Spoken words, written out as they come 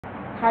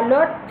Hello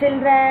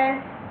children,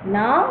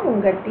 now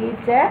unga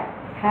teacher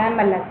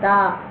Hemalata,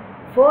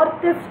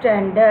 4th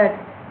standard,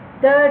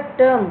 3rd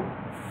term,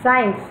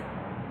 science,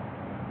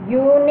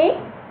 unit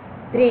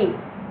 3,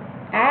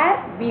 air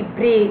we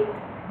breathe.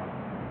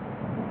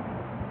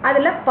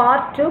 அதில்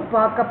part 2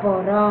 பார்க்க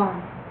போகிறோம்.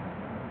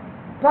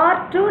 part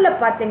 2ல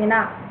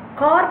பார்த்தீங்கன்னா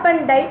carbon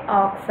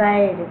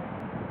dioxide.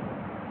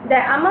 The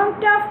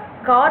amount of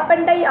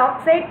carbon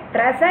dioxide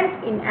present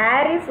in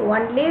air is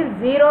only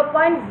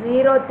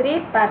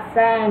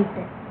 0.03%.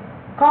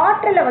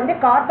 காற்றில் வந்து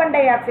carbon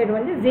di oxide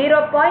வந்து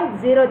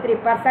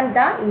 0.03%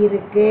 தான்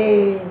இருக்கு.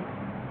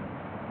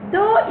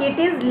 Though it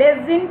is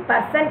less in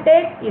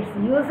percentage, its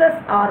uses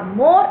are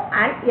more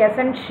and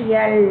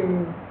essential.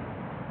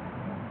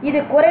 இது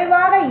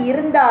குறைவாக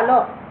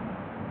இருந்தாலும்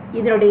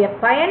இதனுடைய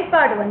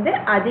பயன்பாடு வந்து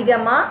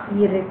அதிகமாக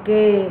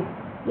இருக்கு.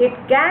 It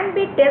can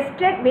be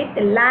tested with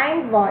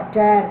lime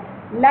water.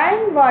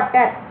 Lime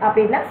water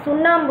அப்படின்னா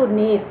சுண்ணாம்பு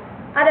நீர்,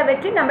 அதை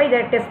வச்சு நம்ம இதை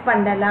டெஸ்ட்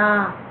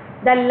பண்ணலாம்.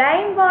 The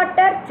lime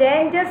water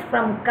changes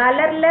from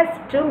colorless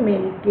to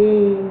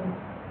milky.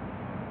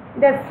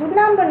 இந்த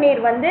சுண்ணாம்பு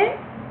நீர் வந்து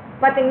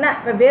பார்த்திங்கன்னா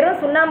இப்போ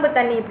வெறும் சுண்ணாம்பு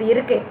தண்ணி இப்படி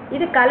இருக்குது,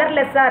 இது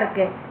கலர்லெஸ்ஸாக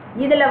இருக்குது.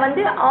 இதில்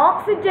வந்து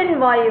ஆக்சிஜன்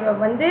வாயுவை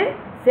வந்து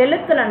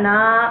செலுத்தணும்னா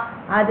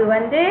அது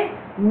வந்து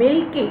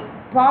மில்கி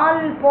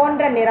பால்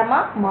போன்ற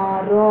நிறமாக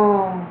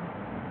மாறும்.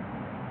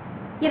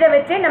 இதை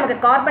வச்சு நமக்கு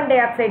கார்பன் டை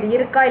ஆக்சைடு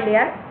இருக்கா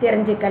இல்லையான்னு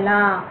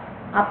தெரிஞ்சுக்கலாம்.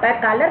 அப்போ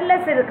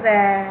கலர்லெஸ் இருக்கிற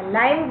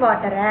லைம்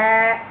வாட்டரை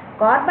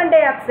கார்பன்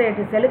டை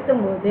ஆக்சைடு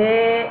செலுத்தும் போது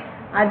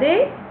அது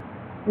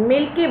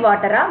மில்கி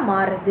வாட்டராக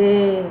மாறுது.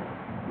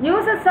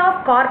 Uses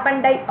of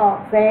carbon di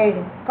oxide,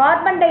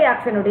 carbon tie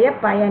ஆக்சைடுடைய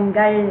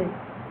பயன்கள்.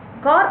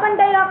 Carbon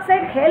di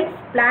oxide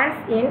helps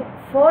plants இன்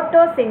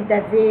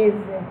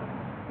ஃபோட்டோசிந்தசிஸ்.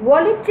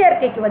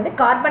 ஒளிச்சேர்க்கைக்கு வந்து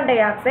கார்பன் டை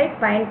ஆக்சைடு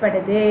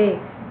பயன்படுது.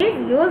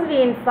 இஸ் யூஸ்ட்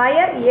இன்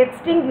ஃபயர்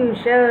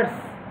எக்ஸ்டிங்யூஷர்ஸ்,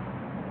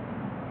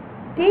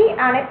 தீ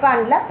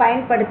அணைப்பானில்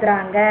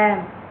பயன்படுத்துகிறாங்க.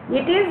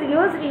 It is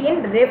used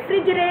in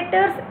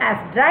refrigerators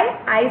as try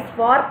ice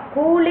for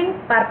cooling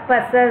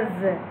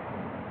purposes.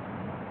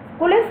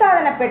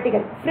 குளிர்சாதன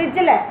பெட்டிகள்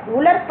ஃப்ரிட்ஜில்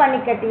உலர்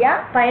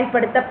பனிக்கட்டியாக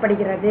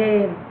பயன்படுத்தப்படுகிறது.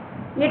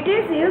 It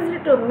is used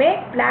to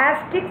make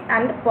plastics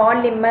and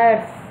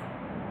polymers.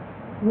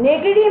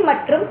 நெகிழி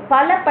மற்றும்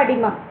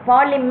பலபடிமம்,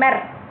 பாலிமர்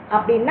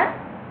அப்படின்னா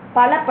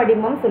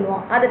பலபடிமம்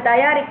சொல்லுவோம், அது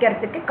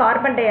தயாரிக்கிறதுக்கு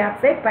கார்பன் டை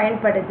ஆக்சைடு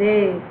பயன்படுது.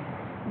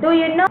 To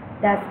you know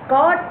the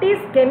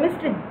Scottish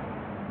chemist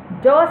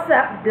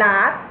Joseph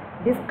black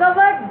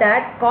discovered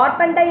that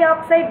carbon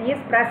dioxide is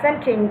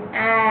present in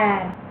air.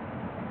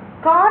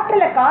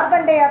 காற்றில்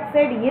கார்பன் டை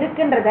ஆக்சைடு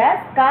இருக்குன்றத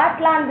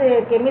Scotland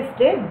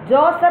chemist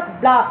Joseph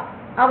black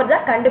அவர்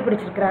தான்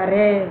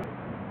கண்டுபிடிச்சிருக்கிறாரு.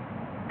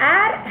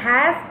 Air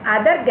has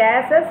other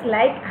gases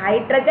like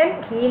hydrogen,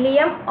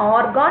 helium,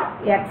 argon,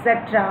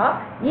 etc.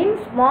 in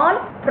small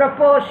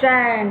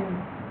proportion.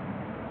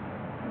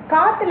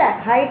 காற்றுல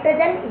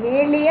hydrogen,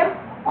 helium,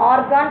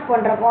 argon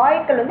போன்ற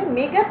வாயுக்கள் வந்து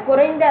மிக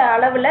குறைந்த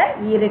அளவில்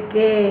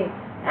இருக்கு.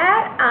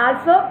 Air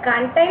also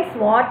contains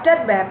water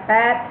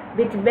vapor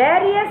which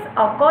varies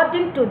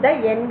according to the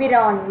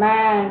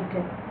environment.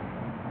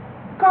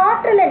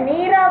 காற்றுல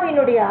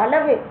நீராவினுடைய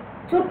அளவு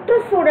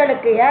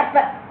சுற்றுச்சூழலுக்கு ஏற்ப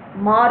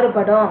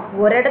மாறுபடும்.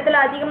 ஒரு இடத்துல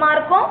அதிகமாக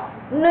இருக்கும்,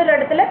 இன்னொரு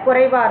இடத்துல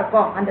குறைவாக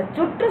இருக்கும். அந்த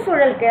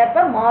சுற்றுச்சூழலுக்கு ஏற்ப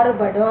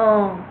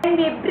மாறுபடும். When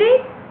we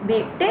breathe, we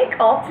take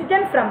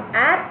oxygen from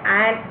air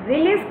and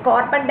release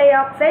carbon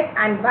dioxide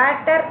and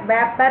water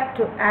vapor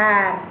to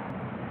air.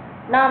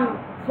 நாம்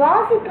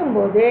சுவாசிக்கும்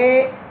போது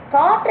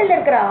காற்றில்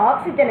இருக்கிற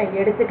ஆக்சிஜனை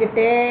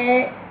எடுத்துக்கிட்டு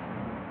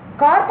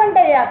கார்பன்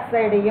டை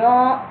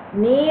ஆக்சைடையும்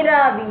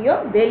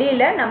நீராவியும்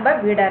வெளியில் நம்ம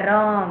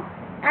விடுறோம்.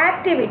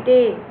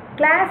 Activity,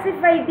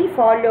 classify the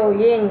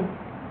following.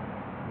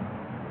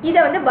 இதை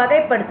வந்து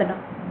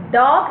வகைப்படுத்தணும்.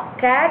 டாக்,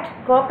 கேட்,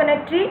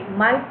 கோகனட் ட்ரீ,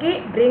 மங்கி,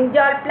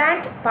 பிரிஞ்சால்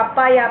பிளான்ட்,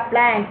 பப்பாயா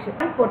பிளான்ட்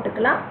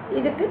போட்டுக்கலாம்.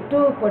 இதுக்கு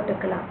 2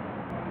 போட்டுக்கலாம்.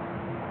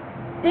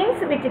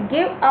 திங்ஸ் விச்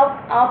கிவ் அவுட்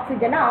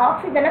ஆக்சிஜனை,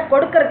 ஆக்சிஜனை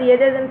கொடுக்கறது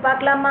எது எதுன்னு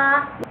பார்க்கலாமா?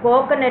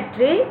 கோகனட்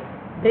ட்ரீ,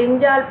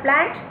 பிரிஞ்சால்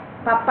பிளான்ட்,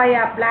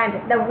 பப்பாயா பிளான்ட்.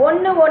 இந்த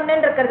ஒன்று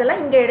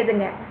இருக்கிறதெல்லாம் இங்கே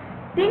எழுதுங்க.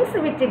 Things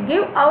which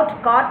give out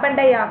carbon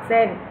di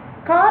oxide,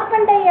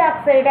 carbon tie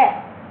ஆக்சைடை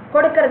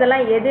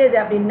கொடுக்கறதெல்லாம் எது எது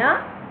அப்படின்னா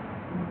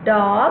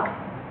டாக்,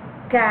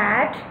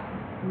 கேட்,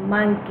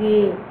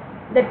 மங்கி.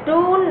 இந்த 2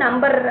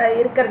 நம்பர்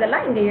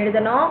இருக்கிறதெல்லாம் இங்கே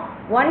எழுதணும்,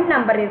 1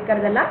 நம்பர்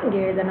இருக்கிறதெல்லாம் இங்கே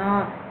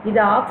எழுதணும். இது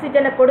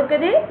ஆக்சிஜனை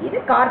கொடுக்குது, இது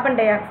கார்பன்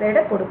டை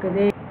ஆக்சைடை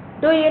கொடுக்குது.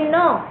 To you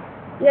know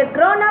a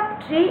grown up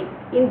tree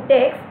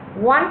intakes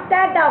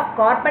 1/3 of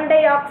carbon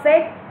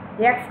dioxide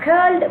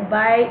exhaled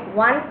by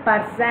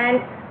 1%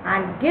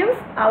 and gives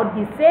out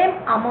the same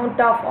amount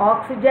of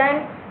oxygen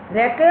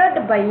required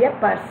by a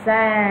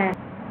person.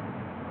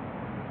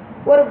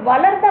 ஒரு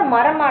வளர்ந்த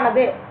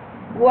மரமானது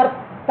ஒரு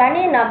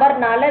தனி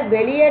நபர்னால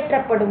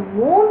வெளியேற்றப்படும்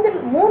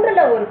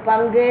 1/3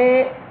 பங்கு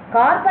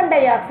கார்பன்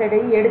டை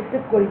ஆக்சைடை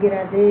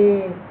எடுத்துக்கொள்கிறது.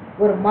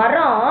 ஒரு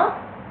மரம்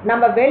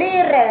நம்ம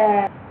வெளியேற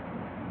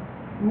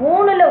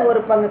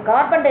 1/3 பங்கு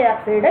கார்பன் டை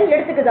ஆக்சைடை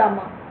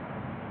எடுத்துக்குதாமா.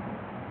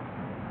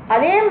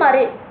 அதே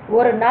மாதிரி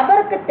ஒரு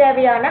நபருக்கு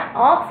தேவையான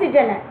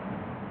ஆக்சிஜனை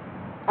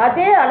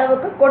அதே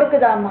அளவுக்கு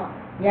கொடுக்குதாமா.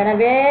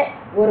 எனவே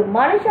ஒரு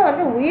மனுஷன்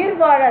வந்து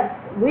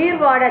உயிர்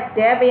வாழ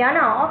தேவையான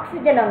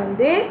ஆக்சிஜனை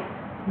வந்து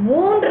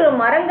 3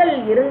 மரங்கள்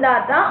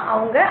இருந்தால் தான்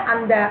அவங்க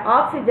அந்த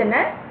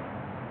ஆக்சிஜனை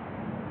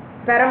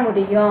பெற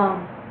முடியும்.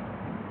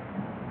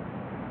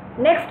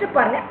 நெக்ஸ்ட்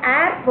பாருங்க,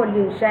 air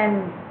pollution.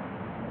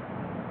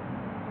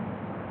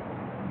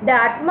 The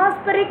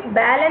atmospheric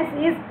balance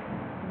is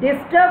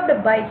disturbed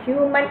by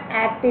human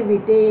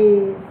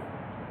activities.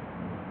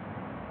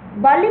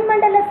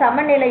 வளிமண்டல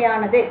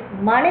சமநிலையானது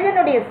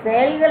மனிதனுடைய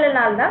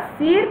செயல்களினால் தான்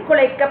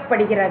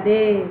சீர்குலைக்கப்படுகிறது.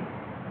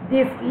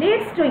 This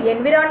leads to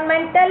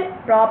environmental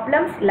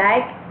problems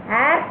like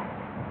air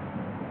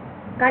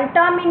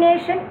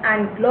contamination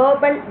and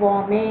global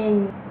warming.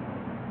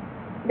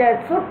 இந்த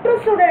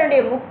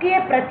சுற்றுச்சூழலுடைய முக்கிய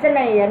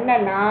பிரச்சனை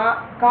என்னன்னா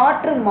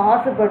காற்று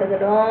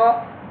மாசுபடுதலும்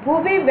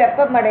புவி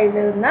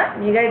வெப்பமடைதலும் தான்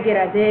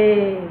நிகழ்கிறது.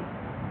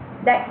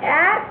 The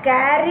air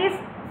carries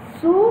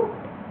soot,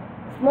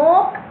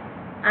 smoke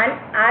and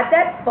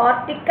other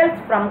particles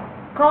from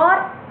car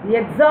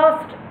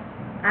exhaust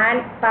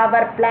and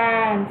power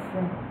plants.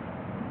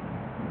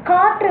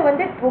 காற்று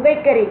வந்து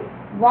புகைக்கரி,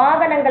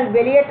 வாகனங்கள்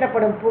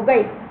வெளியேற்றப்படும் புகை,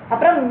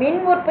 அப்புறம்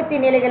மின் உற்பத்தி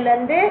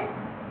நிலைகள்லேருந்து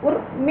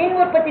மின்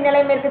உற்பத்தி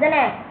நிலையம்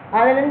இருக்குதானே,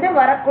 அதுலேருந்து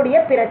வரக்கூடிய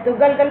பிற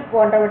துகள்கள்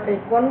போன்றவற்றை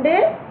கொண்டு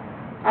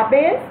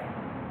அப்படியே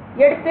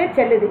எடுத்து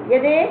செல்லுது.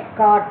 எது?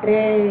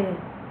 காற்று.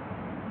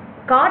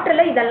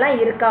 காற்றுல இதெல்லாம்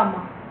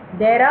இருக்காமா.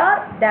 There are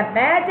the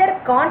major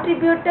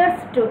contributors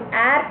to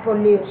air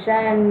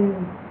pollution.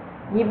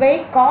 இவை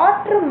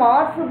காற்று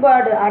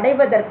மாசுபாடு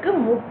அடைவதற்கு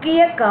முக்கிய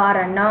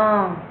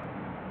காரணம்.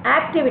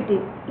 Activity.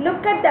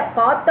 Look at the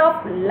path of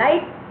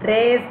light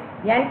rays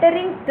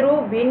entering through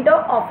window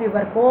of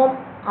your home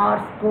or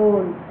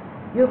school.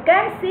 You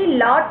can see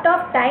lot of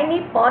tiny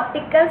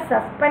particles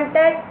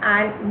suspended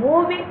and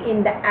moving in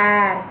the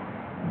air.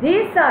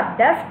 These are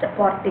dust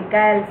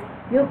particles.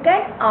 You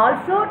can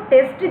also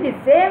test the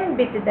same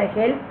with the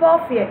help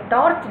of a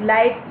torch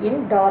light in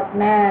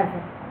darkness.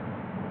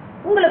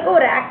 உங்களுக்கு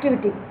ஒரு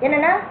activity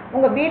என்னன்னா,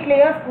 உங்கள்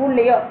வீட்லேயோ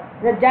ஸ்கூல்லையோ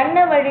இந்த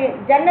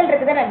ஜன்னல்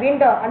இருக்குதானே,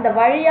 window, அந்த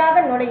வழியாக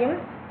நுழையும்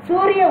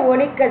சூரிய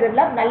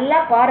ஒளிக்கதிரில் நல்லா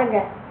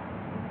பாருங்கள்.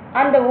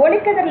 அந்த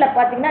ஒளிக்கதிரில்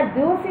பார்த்தீங்கன்னா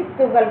தூசி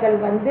துகள்கள்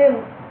வந்து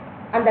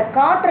அந்த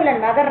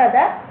காற்றில்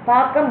நகர்றதை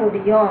பார்க்க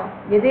முடியும்.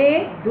 இது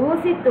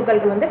தூசி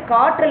துகள்கள் வந்து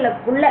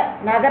காற்றுலக்குள்ள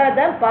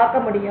நகரதை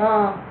பார்க்க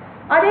முடியும்.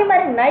 அதே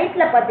மாதிரி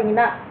நைட்டில்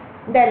பார்த்தீங்கன்னா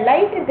இந்த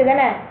லைட் இருக்குது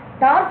தானே,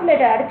 டார்ச்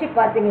லைட்டை அடித்து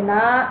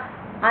பார்த்தீங்கன்னா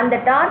அந்த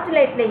டார்ச்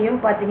லைட்லேயும்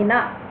பார்த்தீங்கன்னா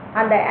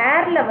அந்த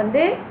ஏரில்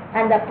வந்து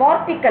அந்த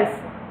பார்ட்டிகல்ஸ்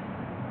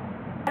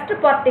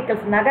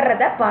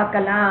நகர்றதை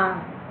பார்க்கலாம்.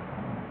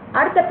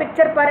 அடுத்த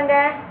பிக்சர் பாருங்க.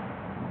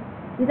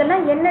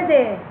 இதெல்லாம் என்னது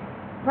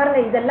பாருங்க,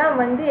 இதெல்லாம்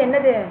வந்து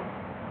என்னது,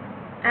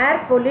 ஏர்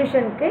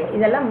பொல்யூஷனுக்கு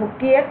இதெல்லாம்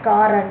முக்கிய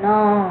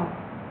காரணம்.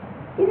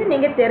 இது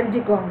நீங்கள்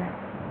தெரிஞ்சுக்கோங்க.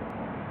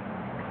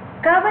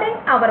 Covering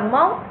our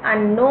mouth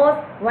and nose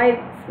while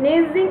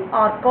sneezing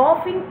or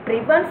coughing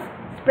prevents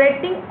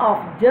spreading of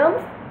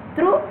germs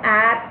through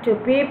air to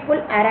people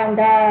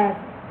around us.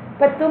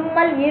 இப்போ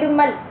தும்மல்,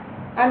 இருமல்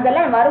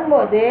அதெல்லாம்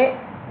வரும்போது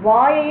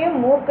வாயையும்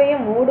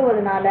மூக்கையும்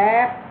மூடுவதனால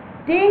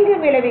தீங்கு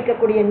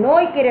விளைவிக்கக்கூடிய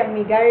நோய்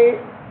கிருமிகள்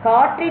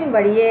காற்றின்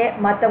வழியே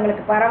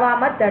மற்றவங்களுக்கு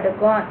பரவாமல்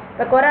தடுக்கும்.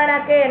 இப்போ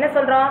கொரோனாக்கு என்ன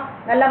சொல்கிறோம்,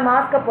 நல்லா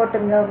மாஸ்கை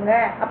போட்டுங்கவங்க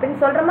அப்படின்னு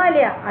சொல்கிறோமா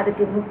இல்லையா?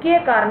 அதுக்கு முக்கிய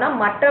காரணம்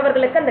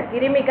மற்றவர்களுக்கு அந்த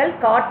கிருமிகள்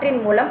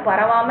காற்றின் மூலம்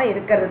பரவாமல்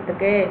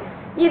இருக்கிறதுக்கு.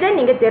 இதை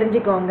நீங்கள்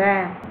தெரிஞ்சுக்கோங்க.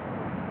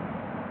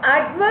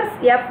 Adverse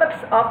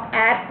effects of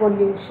air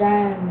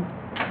pollution.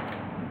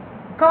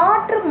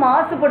 காற்று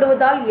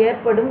மாசுபடுவதால்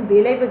ஏற்படும்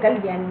விளைவுகள்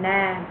என்ன?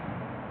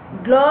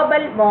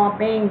 குளோபல்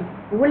வார்மிங்,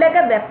 உலக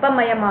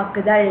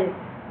வெப்பமயமாக்குதல்.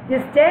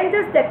 This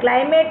changes the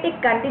climatic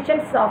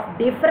conditions of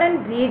different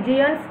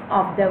regions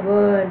of the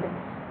world.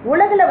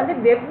 உலகில் வந்து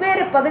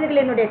வெவ்வேறு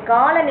பகுதிகளினுடைய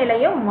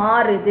காலநிலையும்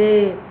மாறுது.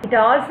 It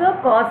also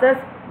causes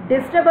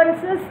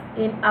disturbances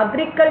in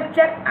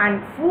agriculture and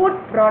food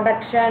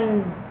production.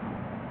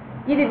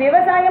 இது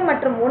விவசாயம்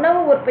மற்றும்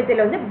உணவு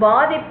உற்பத்தியில் வந்து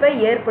பாதிப்பை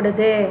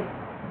ஏற்படுது.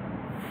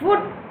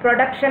 ஃபுட்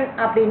ப்ரொடக்ஷன்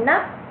அப்படின்னா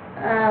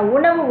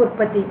உணவு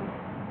உற்பத்தி,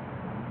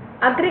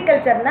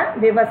 அக்ரிகல்ச்சர்னா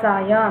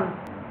விவசாயம்.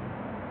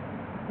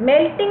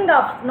 Melting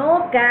of snow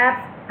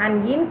caps and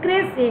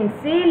increase in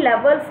sea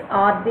levels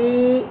are the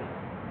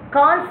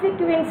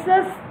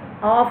consequences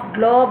of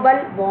global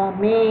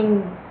warming.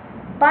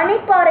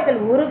 பனிப்பாறைகள்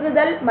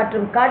உருகுதல்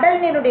மற்றும் கடல்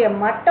நீருடைய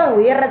மட்டம்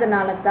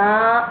உயர்றதுனால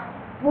தான்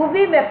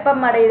புவி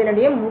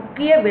வெப்பமடைதலுடைய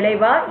முக்கிய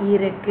விளைவாக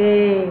இருக்கு.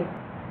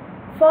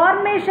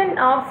 ஃபார்மேஷன்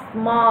ஆஃப்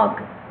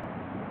ஸ்மாக்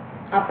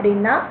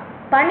அப்படின்னா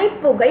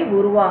பனிப்புகை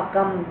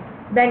உருவாக்கம்.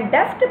 When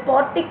dust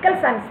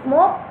particles and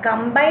smoke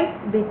combine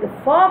with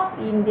fog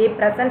in the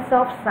presence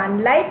of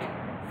sunlight,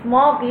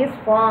 smog is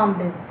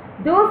formed.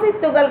 தூசி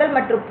துகள்கள்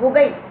மற்றும்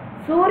புகை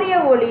சூரிய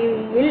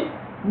ஒளியில்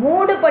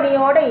மூடு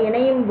பனியோடு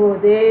இணையும்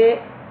போது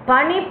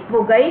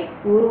பனிப்புகை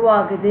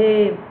உருவாகுது.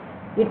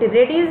 It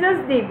reduces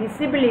the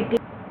visibility.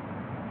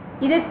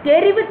 இது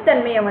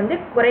தெரிவுத்தன்மையை வந்து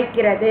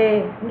குறைக்கிறது.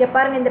 இங்கே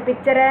பாருங்க இந்த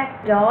பிக்சரை.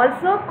 It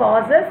also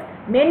causes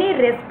many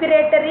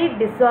respiratory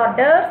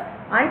disorders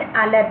and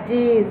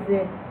allergies.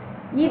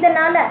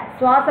 இதனால்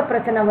சுவாச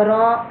பிரச்சனை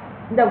வரும்,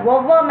 இந்த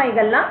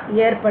ஒவ்வாமைகள்லாம்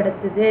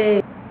ஏற்படுத்துது.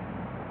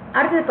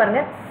 அடுத்தது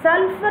பாருங்கள்,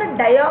 sulphur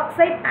di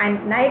oxide and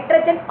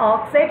nitrogen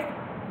oxides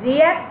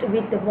react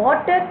with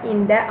water in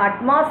the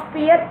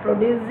atmosphere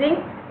producing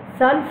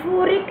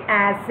sulfuric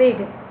acid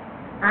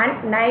and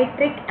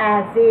nitric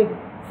acid.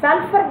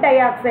 Sulphur tie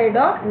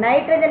ஆக்சைடும்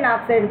nitrogen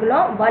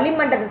ஆக்சைடுகளும்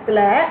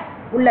வளிமண்டலத்தில்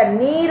உள்ள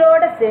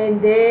நீரோடு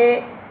சேர்ந்து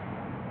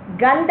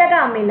கந்தக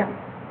அமிலம்,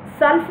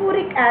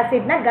 சல்ஃபூரிக்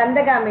ஆசிட்னா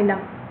கந்தக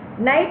அமிலம்,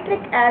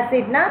 நைட்ரிக்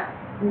ஆசிட்னா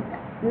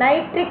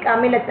நைட்ரிக்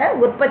அமிலத்தை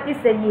உற்பத்தி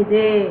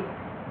செய்யுது.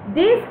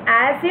 These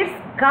acids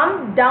come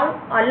down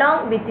along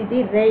with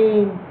the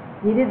rain.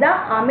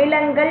 இதுதான்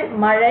அமிலங்கள்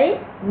மழை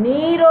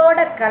நீரோட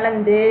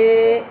கலந்து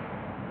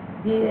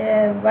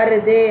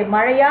வருது,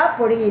 மழையா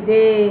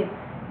பொழியுது.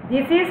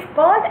 This is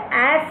called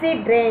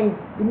acid rain.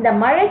 இந்த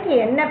மழைக்கு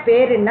என்ன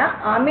பேருன்னா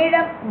அமில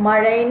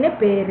மழைன்னு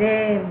பேரு.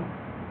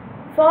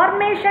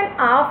 ஃபார்மேஷன்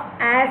ஆஃப்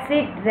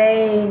ஆசிட்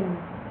ரெயின்,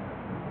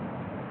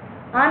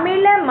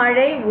 அமில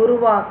மழை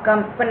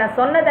உருவாக்கம். இப்போ நான்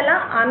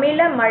சொன்னதெல்லாம் அமில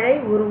மழை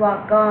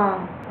உருவாக்கம்.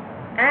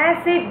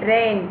 ஆசிட்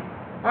ரெயின்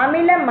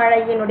அமில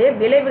மழையினுடைய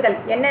விளைவுகள்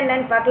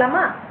என்னென்னு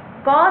பார்க்கலாமா?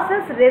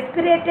 Causes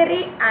respiratory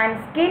and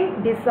skin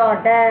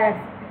disorders,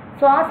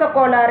 சுவாச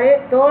கோளாறு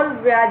தோல்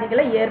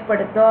வியாதிகளை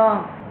ஏற்படுத்தும்.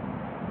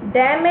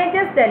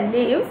 Damages the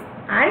leaves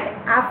and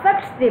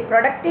affects the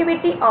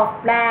productivity of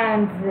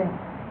plants,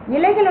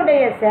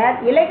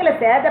 இலைகளை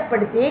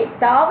சேதப்படுத்தி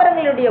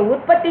தாவரங்களுடைய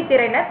உற்பத்தி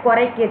திறனை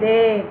குறைக்குது.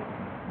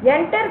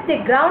 Enters the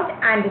ground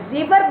and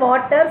river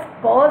waters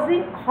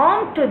causing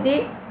harm to the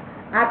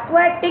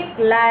aquatic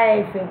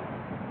life,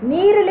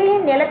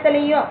 நீரிலையும்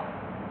நிலத்திலையும்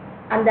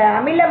அந்த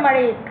அமில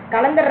மழை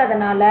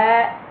கலந்துறதுனால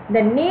இந்த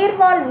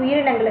நீர்வாழ்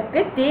உயிரினங்களுக்கு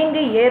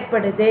தீங்கு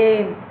ஏற்படுது.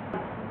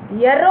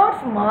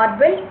 எரோட்ஸ்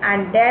marble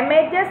and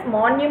damages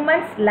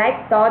monuments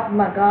like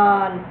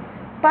Taj Mahal,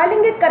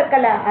 பளிங்கு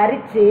கற்களை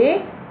அரித்து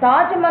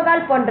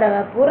தாஜ்மஹால் போன்ற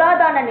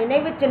புராதன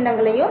நினைவு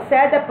சின்னங்களையும்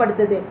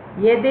சேதப்படுத்துது.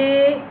 எது?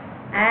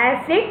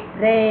 Acid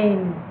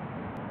rain.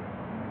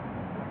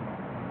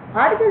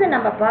 அடுத்தது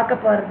நம்ம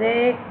பார்க்க போகிறது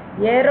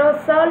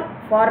ஏரோசால்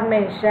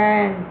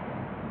ஃபார்மேஷன்,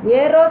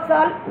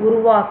 ஏரோசால்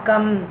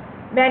உருவாக்கம்.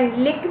 when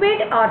liquid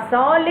or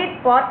solid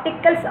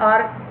particles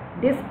are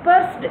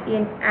dispersed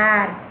in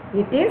air,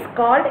 it is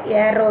called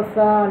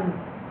aerosol.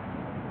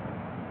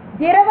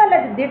 திரவ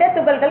அல்லது திட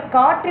துகள்கள்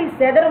காற்றில்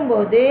செதறும்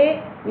போது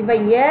இவை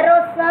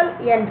ஏரோசால்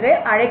என்று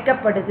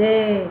அழைக்கப்படுது.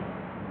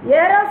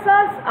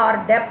 Aerosols are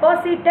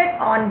deposited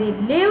on the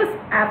leaves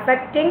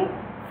affecting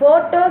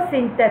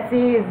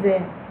photosynthesis.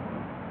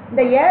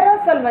 இந்த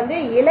ஏரோசால்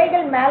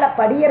இலைகள் மேலே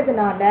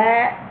படியறதுனால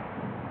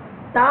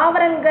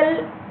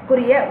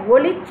தாவரங்களுக்குரிய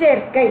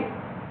ஒளிச்சேர்க்கை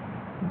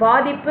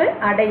பாதிப்பு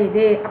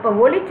அடையுது. அப்போ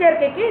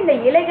ஒளிச்சேர்க்கைக்கு இந்த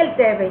இலைகள்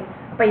தேவை.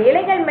 அப்போ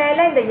இலைகள்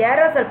மேலே இந்த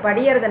ஏரோசால்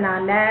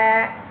படியறதுனால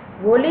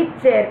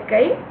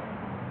ஒளிச்சேர்க்கை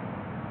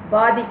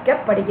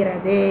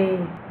பாதிக்கப்படுகிறது.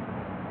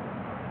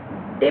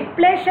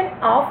 Depletion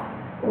of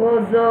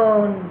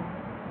ozone,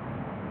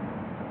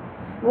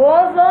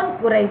 ozone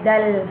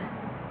குறைதல்.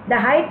 The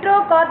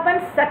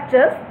hydrocarbons such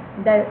as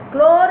the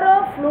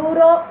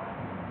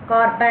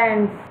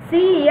chlorofluorocarbons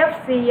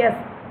CFCs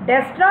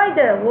destroy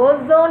the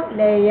ozone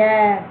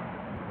layer.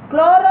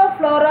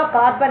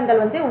 குளோரோஃப்ளோரோகார்பன்கள்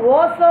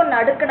ozone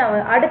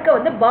அடுக்க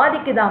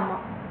பாதிக்குதாமா.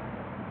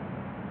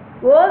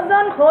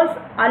 Ozone holes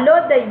allow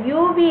the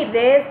UV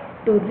rays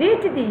to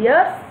reach the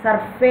earth's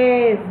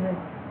surface.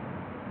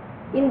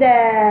 இந்த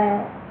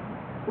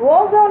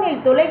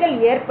ஓசோனில் துளைகள்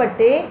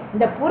ஏற்பட்டு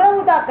இந்த புற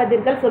ஊதா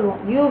கதிர்கள்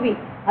சொல்லுவோம் யூவி,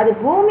 அது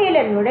பூமியில்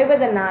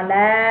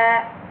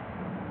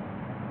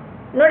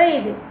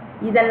நுழையுது.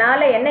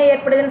 இதனால் என்ன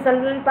ஏற்படுதுன்னு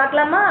சொல்லுன்னு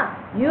பார்க்கலாமா?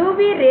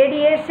 UV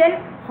radiation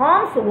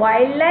harms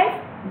wildlife,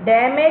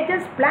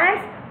 damages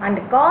plants and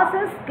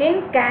causes skin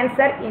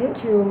cancer in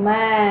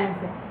humans.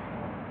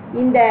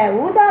 இந்த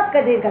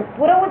ஊதாக்கதிர்கள்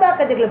புற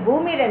ஊதாக்கதிர்கள்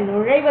பூமியில்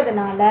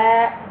நுழைவதனால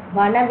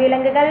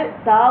வனவிலங்குகள்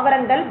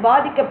தாவரங்கள்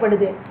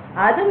பாதிக்கப்படுது.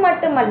 அது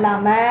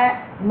மட்டுமல்லாமல்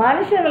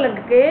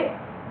மனுஷங்களுக்கு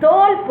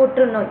தோல்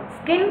புற்றுநோய்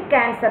ஸ்கின்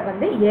கேன்சர்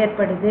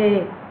ஏற்படுது.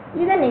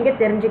 இதை நீங்கள்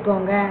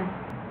தெரிஞ்சுக்கோங்க.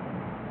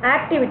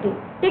 Activity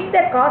tick the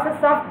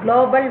causes of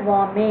global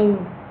warming.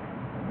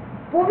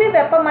 புவி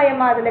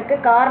வெப்பமயமாதலுக்கு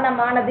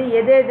காரணமானது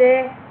எது எது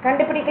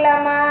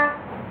கண்டுபிடிக்கலாமா?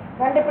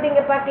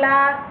 கண்டுபிடிங்க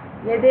பார்க்கலாம்.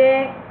 எது?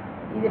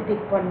 இது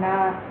டிக் பண்ணா.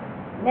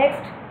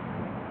 நெக்ஸ்ட்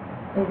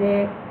இது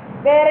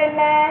வேற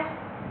என்ன?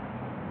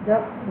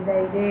 இந்த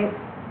இது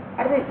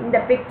அடுத்து இந்த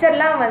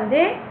பிக்சர்லாம்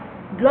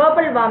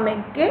குளோபல்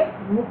வார்மிங்க்கு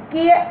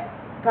முக்கிய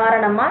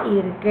காரணமாக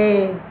இருக்கு.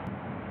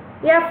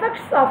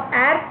 Effects of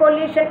air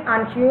pollution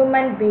on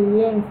human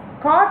beings.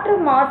 காற்று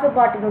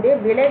மாசுபாட்டினுடைய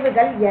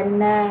விளைவுகள்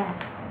என்ன?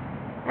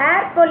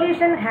 Air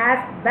pollution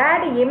has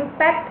bad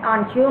impact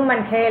on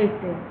human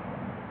health.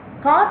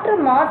 காற்று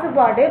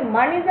மாசுபாடு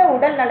மனித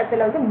உடல்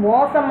நலத்தில்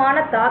மோசமான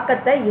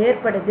தாக்கத்தை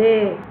ஏற்படுது.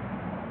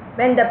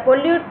 when the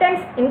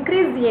pollutants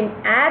increase in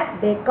air,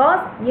 they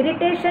cause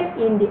irritation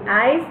in the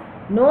eyes,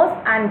 nose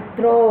and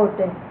throat.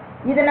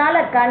 இதனால்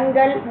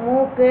கண்கள்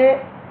மூக்கு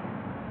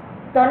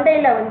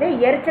தொண்டையில் வந்து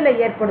எரிச்சலை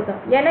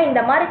ஏற்படுத்தும். ஏன்னா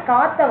இந்த மாதிரி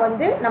காற்றை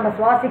வந்து நம்ம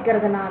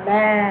சுவாசிக்கிறதுனால.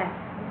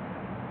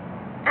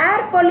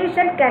 Air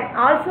pollution can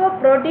also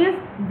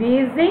produce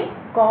wheezing,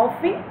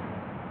 coughing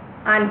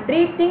and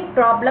breathing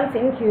problems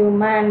in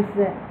humans.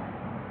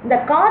 இந்த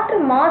காற்று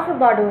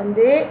மாசுபாடு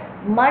வந்து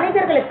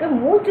மனிதர்களுக்கு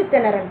மூச்சு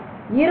திணறல்,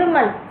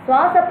 இருமல்,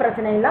 சுவாச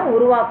பிரச்சனையெல்லாம்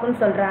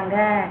உருவாக்குன்னு சொல்கிறாங்க.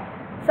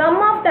 Some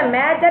of the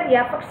major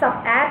effects of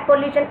air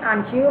pollution on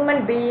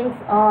human beings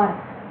are,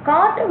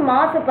 காற்று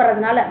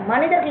மாசுபடுறதுனால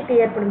மனிதர்களுக்கு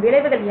ஏற்படும்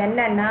விளைவுகள்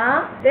என்னன்னா,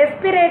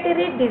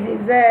 ரெஸ்பிரேட்டரி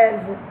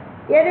டிசீசஸ்.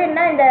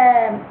 எதுன்னா இந்த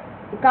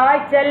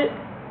காய்ச்சல்,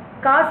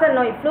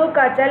 காசநோய், ஃப்ளூ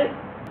காய்ச்சல்,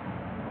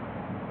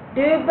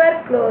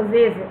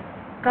 டியூபர்குலோசிஸ்,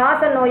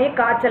 காசநோய்,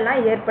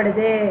 காய்ச்சல்லாம்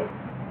ஏற்படுது.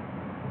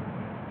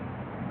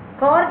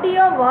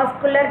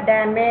 கார்டியோவாஸ்குலர்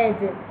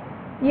டேமேஜ்,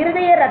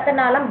 இருதய இரத்த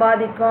நாளம்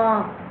பாதிக்கும்.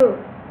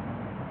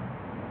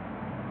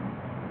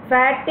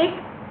 ஃபேட்டிக்,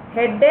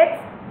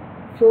 ஹெட்டேக்ஸ்,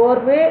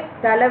 சோர்வு,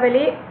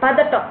 தலைவலி,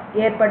 பதட்டம்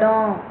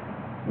ஏற்படும்.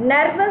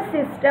 நர்வஸ்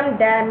சிஸ்டம்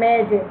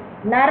டேமேஜ்,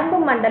 நரம்பு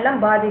மண்டலம்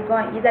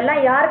பாதிக்கும்.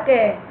 இதெல்லாம் யாருக்கு?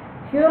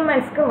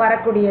 ஹியூமன்ஸ்க்கு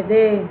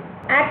வரக்கூடியது.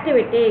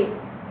 Activity,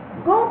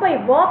 go by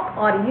walk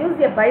R use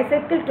a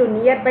bicycle to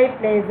nearby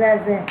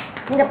places.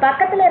 இங்கே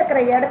பக்கத்தில் இருக்கிற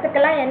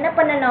இடத்துக்கெல்லாம் என்ன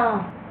பண்ணணும்?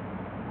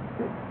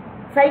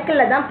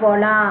 சைக்கிளில் தான்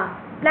போகலாம்.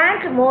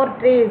 பிளான்ட் மோர்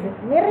ட்ரீஸ்,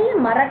 நிறைய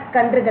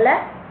மரக்கன்றுகளை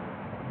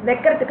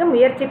வைக்கிறதுக்கு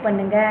முயற்சி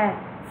பண்ணுங்க.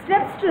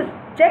 Steps to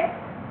check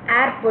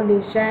air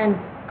pollution,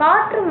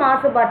 காற்று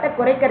மாசுபாட்டை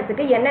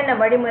குறைக்கிறதுக்கு என்னென்ன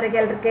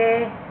வழிமுறைகள் இருக்கு?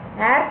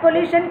 Air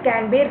pollution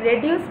can be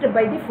reduced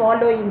by the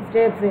following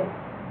steps.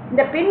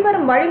 இந்த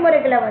பின்வரும்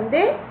வழிமுறைகளை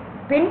வந்து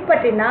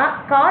பின்பற்றினா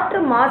காற்று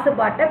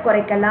மாசுபாட்டை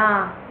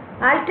குறைக்கலாம்.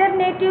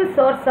 அல்டர்னேட்டிவ்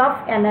சோர்ஸ்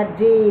ஆஃப்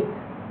எனர்ஜி,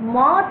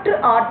 மாற்று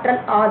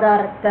ஆற்றல்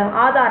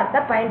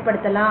ஆதாரத்தை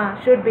பயன்படுத்தலாம்.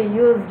 Should be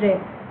used.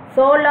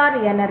 Solar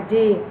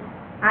energy,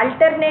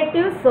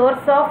 alternative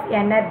source of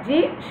energy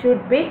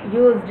should be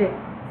used.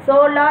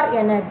 Solar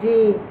energy,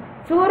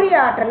 சூரிய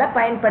ஆற்றலை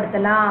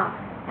பயன்படுத்தலாம்.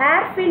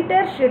 Air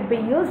filter should be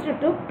used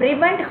to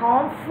prevent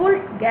harmful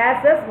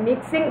gases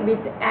mixing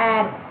with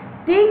ஏர்.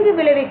 தீங்கு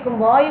விளைவிக்கும்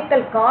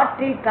வாயுக்கள்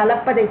காற்றில்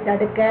கலப்பதை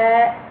தடுக்க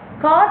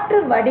காற்று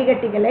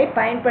வடிகட்டிகளை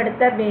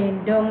பயன்படுத்த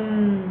வேண்டும்.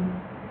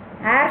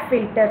 ஏர்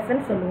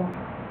ஃபில்டர்ஸ்ன்னு சொல்லுவோம்.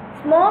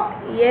 Smoke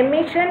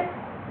emission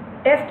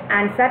test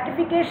and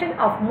certification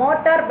of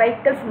motor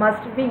vehicles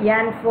must be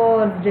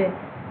enforced.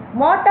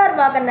 Motor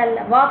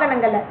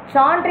வாகனங்களை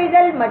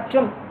சான்றிதழ்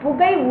மற்றும்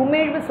புகை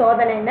உமிழ்வு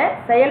சோதனையை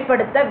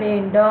செயல்படுத்த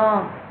வேண்டும்.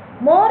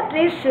 மோர்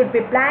trees should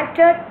be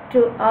planted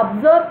to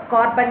observe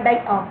carbon di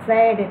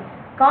oxide.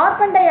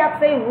 Carbon di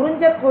oxide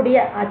உறிஞ்சக்கூடிய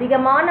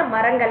அதிகமான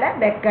மரங்களை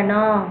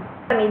வைக்கணும்.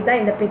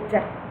 இதுதான் இந்த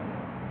picture.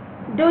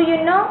 Do you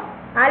know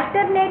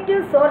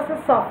alternative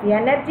sources of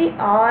energy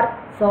are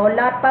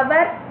solar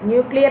power,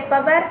 nuclear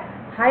power,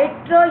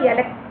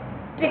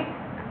 hydroelectric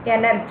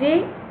energy,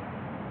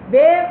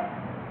 wave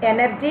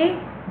energy,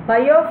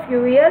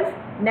 biofuels,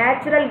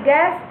 natural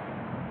gas,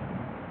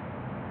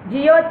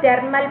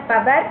 geothermal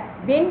power,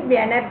 wind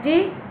energy,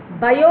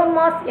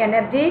 biomass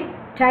energy,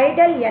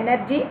 tidal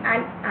energy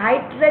and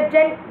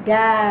hydrogen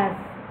gas.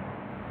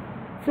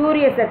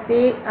 சூரிய சக்தி,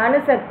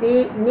 அணுசக்தி,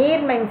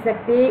 நீர்மின்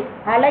சக்தி,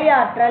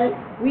 அலையாற்றல்,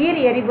 உயிர்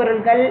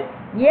எரிபொருள்கள்,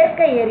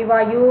 இயற்கை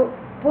எரிவாயு,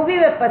 புவி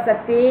வெப்ப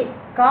சக்தி,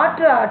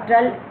 காற்று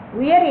ஆற்றல்,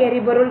 உயர்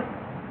எரிபொருள்.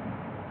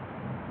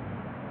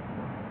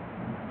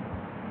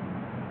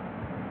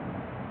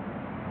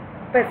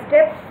 இப்போ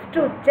steps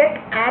to check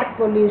air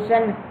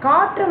pollution,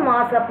 காற்று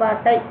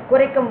மாசுபாட்டை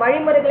குறைக்கும்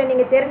வழிமுறைகளை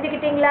நீங்கள்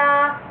தெரிஞ்சுக்கிட்டீங்களா?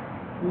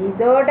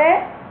 இதோட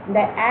இந்த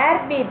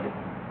ஏர்பீட்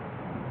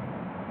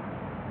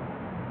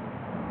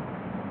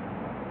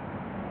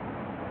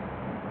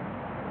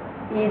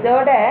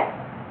இதோட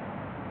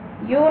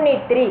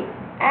யூனிட் 3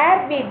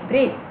 ஏர் வி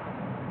பிரீத்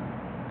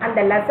அந்த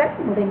லெசன்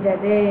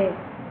முடிஞ்சது.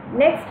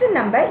 நெக்ஸ்ட்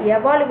நம்ம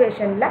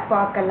எவாலுவேஷனில்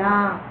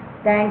பார்க்கலாம்.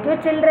 Thank you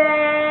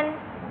children.